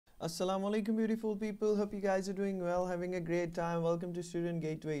Assalamu alaikum beautiful people. Hope you guys are doing well, having a great time. Welcome to Student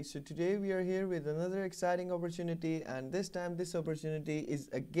Gateway. So today we are here with another exciting opportunity, and this time this opportunity is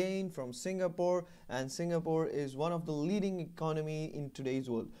again from Singapore, and Singapore is one of the leading economy in today's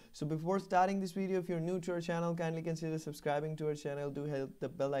world. So before starting this video, if you're new to our channel, kindly consider subscribing to our channel. Do hit the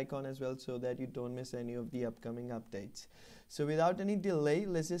bell icon as well so that you don't miss any of the upcoming updates. So without any delay,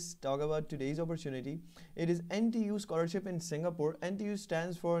 let's just talk about today's opportunity. It is NTU Scholarship in Singapore. NTU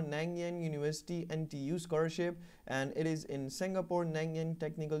stands for Nanyang University NTU Scholarship, and it is in Singapore Nanyang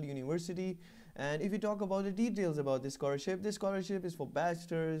Technical University. And if you talk about the details about this scholarship is for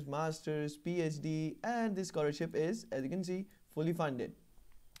bachelor's, master's, PhD, and this scholarship is, as you can see, fully funded.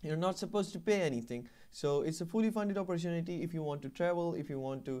 You're not supposed to pay anything, so it's a fully funded opportunity if you want to travel, if you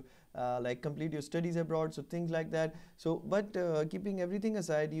want to like complete your studies abroad, so things like that. So but keeping everything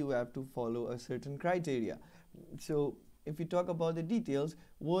aside, you have to follow a certain criteria. So if we talk about the details,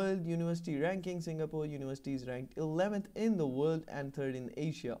 world university ranking, Singapore University is ranked 11th in the world and 3rd in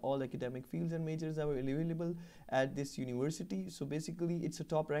Asia. All academic fields and majors are available at this university. So basically it's a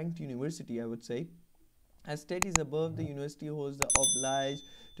top ranked university, I would say. As stated above, the university holds the obliged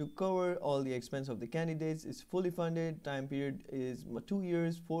to cover all the expense of the candidates. It's fully funded. Time period is 2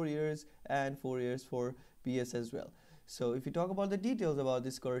 years, 4 years, and 4 years for PS as well. So if you talk about the details about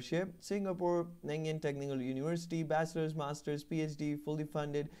this scholarship, Singapore Nanyang Technical University, bachelor's, master's, PhD, fully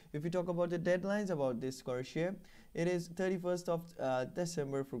funded. If you talk about the deadlines about this scholarship, it is 31st of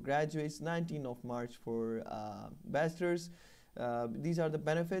December for graduates, 19th of March for bachelor's. These are the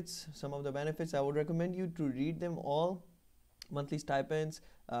benefits, some of the benefits. I would recommend you to read them all. Monthly stipends,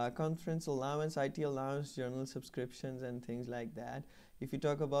 conference allowance, IT allowance, journal subscriptions, and things like that. If you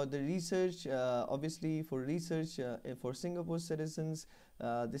talk about the research, obviously for research for Singapore citizens,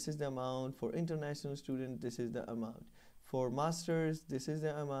 this is the amount. For international students, this is the amount. For masters, this is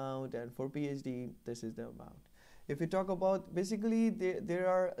the amount, and for PhD, this is the amount. If we talk about, basically there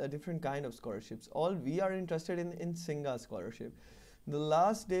are different kind of scholarships. All we are interested in Singa scholarship. The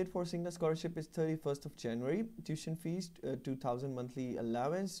last date for Singa scholarship is 31st of January. Tuition fees 2,000 monthly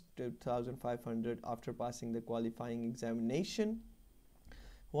allowance, 2,500 after passing the qualifying examination.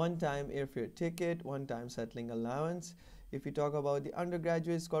 One-time airfare ticket, one-time settling allowance. If we talk about the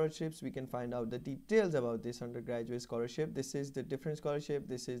undergraduate scholarships, we can find out the details about this undergraduate scholarship. This is the different scholarship.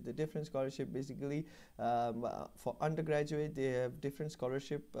 This is the different scholarship. Basically, for undergraduate, they have different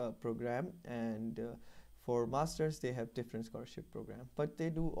scholarship program, and for masters, they have different scholarship program. But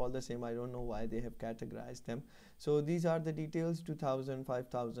they do all the same. I don't know why they have categorized them. So these are the details: 2,000,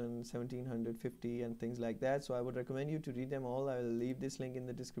 5,000, 1,750, and things like that. So I would recommend you to read them all. I will leave this link in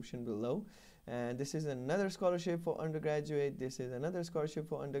the description below. And this is another scholarship for undergraduate. This is another scholarship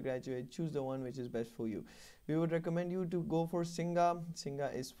for undergraduate. Choose the one which is best for you. We would recommend you to go for Singa.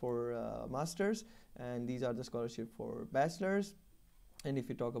 Singa is for masters, and these are the scholarship for bachelors. And if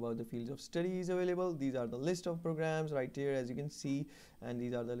you talk about the fields of studies available, these are the list of programs right here, as you can see, and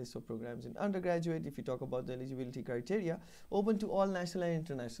these are the list of programs in undergraduate. If you talk about the eligibility criteria, open to all national and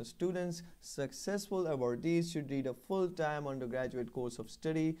international students. Successful awardees should read a full-time undergraduate course of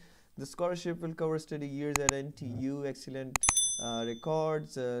study. The scholarship will cover study years at NTU, excellent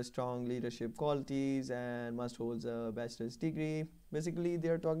records, strong leadership qualities, and must hold a bachelor's degree. Basically, they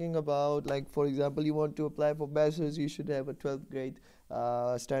are talking about, like, for example, you want to apply for bachelor's, you should have a 12th grade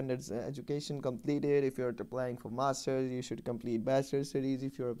standards education completed. If you're applying for masters, you should complete bachelor's studies.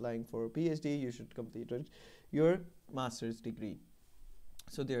 If you're applying for PhD, you should complete your master's degree.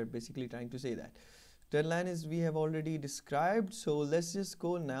 So they're basically trying to say that. Deadline is we have already described, so let's just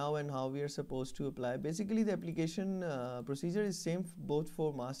go now and how we are supposed to apply. Basically, the application procedure is same both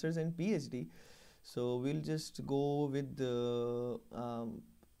for masters and PhD. So we'll just go with the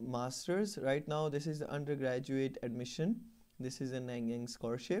masters. Right now, this is the undergraduate admission. This is a Nanyang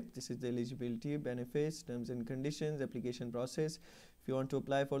scholarship. This is the eligibility, benefits, terms and conditions, application process. If you want to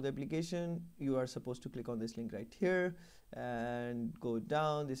apply for the application, you are supposed to click on this link right here and go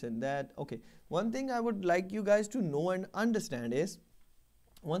down, this and that. Okay, one thing I would like you guys to know and understand is,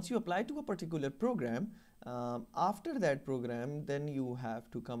 once you apply to a particular program, after that program, then you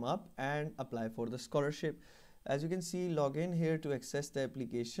have to come up and apply for the scholarship. As you can see, log in here to access the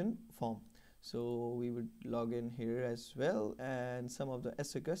application form. So we would log in here as well, and some of the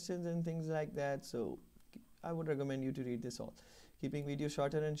essay questions and things like that. So I would recommend you to read this all. Keeping video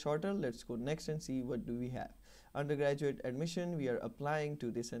shorter and shorter, let's go next and see what do we have. undergraduate admission, we are applying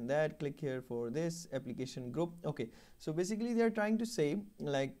to this and that, click here for this application group. Okay, so basically they are trying to say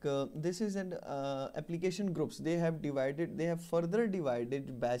like this is an application groups. They have further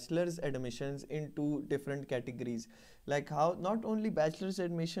divided bachelor's admissions into different categories, like how not only bachelor's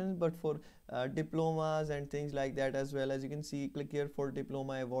admissions but for diplomas and things like that as well. As you can see, click here for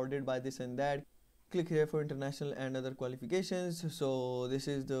diploma awarded by this and that, click here for international and other qualifications. So this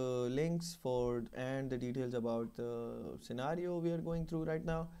is the links for and the details about the scenario we are going through right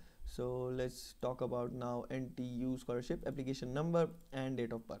now. So let's talk about now NTU scholarship application number and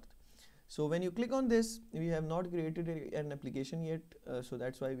date of birth. So when you click on this, we have not created an application yet, so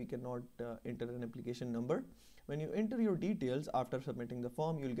that's why we cannot enter an application number. When you enter your details after submitting the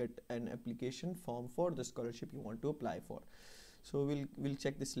form, you'll get an application form for the scholarship you want to apply for. So we'll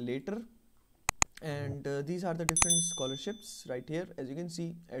check this later. And these are the different scholarships right here. As you can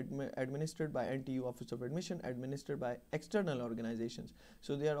see, administered by NTU Office of Admission, administered by external organizations.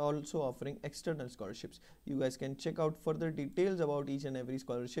 So they are also offering external scholarships. You guys can check out further details about each and every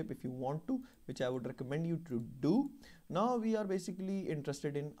scholarship if you want to, which I would recommend you to do. Now we are basically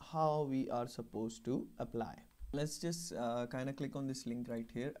interested in how we are supposed to apply. Let's just kind of click on this link right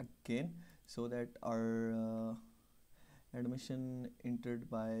here again, so that our admission entered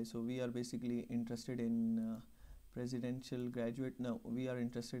by, so we are basically interested in presidential graduate. No, we are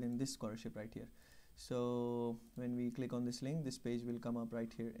interested in this scholarship right here. So when we click on this link, this page will come up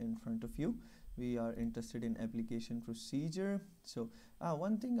right here in front of you. We are interested in application procedure. So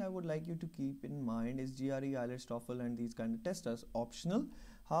one thing I would like you to keep in mind is GRE, IELTS, TOEFL and these kind of tests are optional.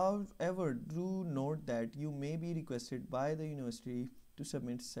 However, do note that you may be requested by the university to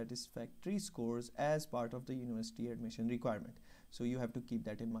submit satisfactory scores as part of the university admission requirement. So you have to keep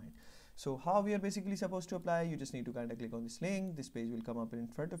that in mind. So how we are basically supposed to apply, you just need to kind of click on this link. This page will come up in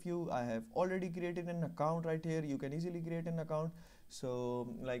front of you. I have already created an account right here. You can easily create an account,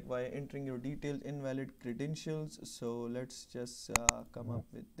 so like by entering your details, invalid credentials. So let's just come up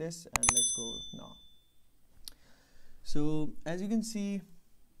with this and let's go now. So as you can see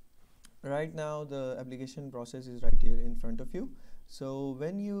right now, the application process is right here in front of you. So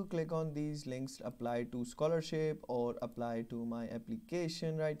when you click on these links, apply to scholarship or apply to my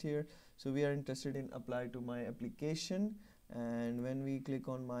application right here. So we are interested in apply to my application, and when we click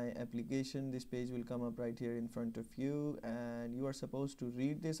on my application, this page will come up right here in front of you, and you are supposed to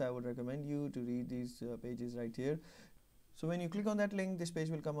read this. I would recommend you to read these pages right here. So when you click on that link, this page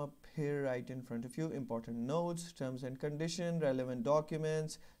will come up here right in front of you. Important notes, terms and conditions, relevant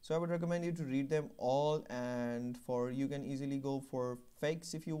documents. So I would recommend you to read them all, and you can easily go for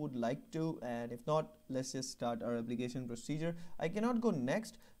fakes if you would like to, and if not, let's just start our application procedure. I cannot go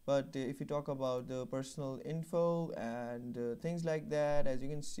next, but if you talk about the personal info and things like that, as you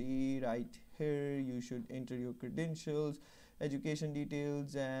can see right here, you should enter your credentials, education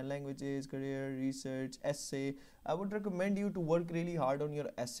details and languages, career, research, essay. I would recommend you to work really hard on your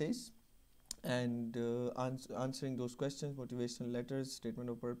essays and answering those questions, motivational letters, statement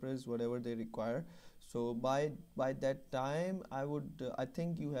of purpose, whatever they require. So by that time, I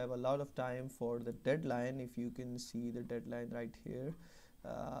think you have a lot of time for the deadline. If you can see the deadline right here,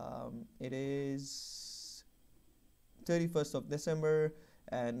 it is 31st of December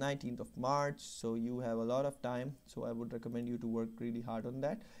and 19th of March, so you have a lot of time. So I would recommend you to work really hard on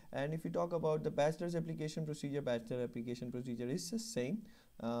that. And if you talk about the bachelor's application procedure, bachelor application procedure is the same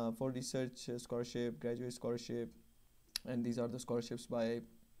for research scholarship, graduate scholarship, and these are the scholarships by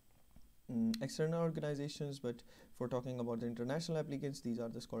external organizations. But for talking about the international applicants, these are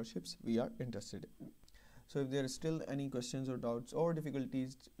the scholarships we are interested in. So if there is still any questions or doubts or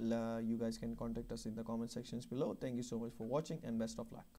difficulties, you guys can contact us in the comment sections below. Thank you so much for watching and best of luck.